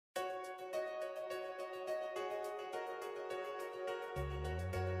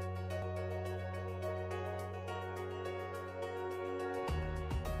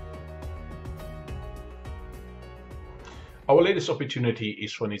Our latest opportunity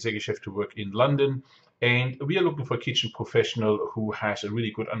is for an executive chef to work in London, and we are looking for a kitchen professional who has a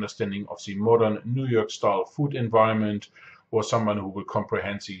really good understanding of the modern New York style food environment, or someone who will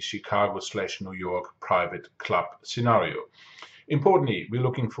comprehend the Chicago/New York private club scenario. Importantly, we're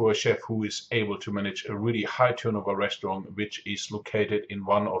looking for a chef who is able to manage a really high turnover restaurant, which is located in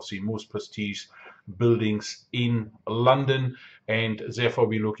one of the most prestigious buildings in London. And therefore,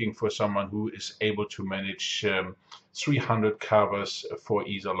 we're looking for someone who is able to manage 300 covers for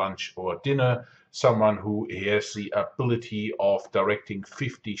either lunch or dinner, someone who has the ability of directing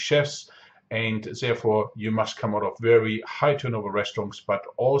 50 chefs. And therefore, you must come out of very high turnover restaurants, but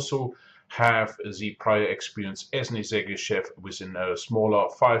also have the prior experience as an executive chef within a smaller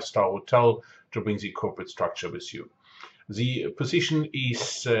 5-star hotel to bring the corporate structure with you. The position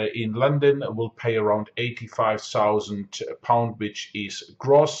is in London, will pay around £85,000, which is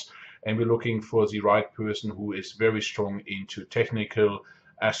gross, and we're looking for the right person who is very strong into technical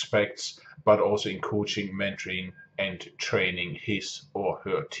aspects, but also in coaching, mentoring, and training his or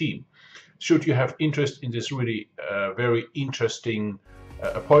her team. Should you have interest in this really very interesting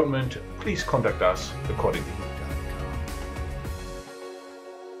appointment, please contact us accordingly.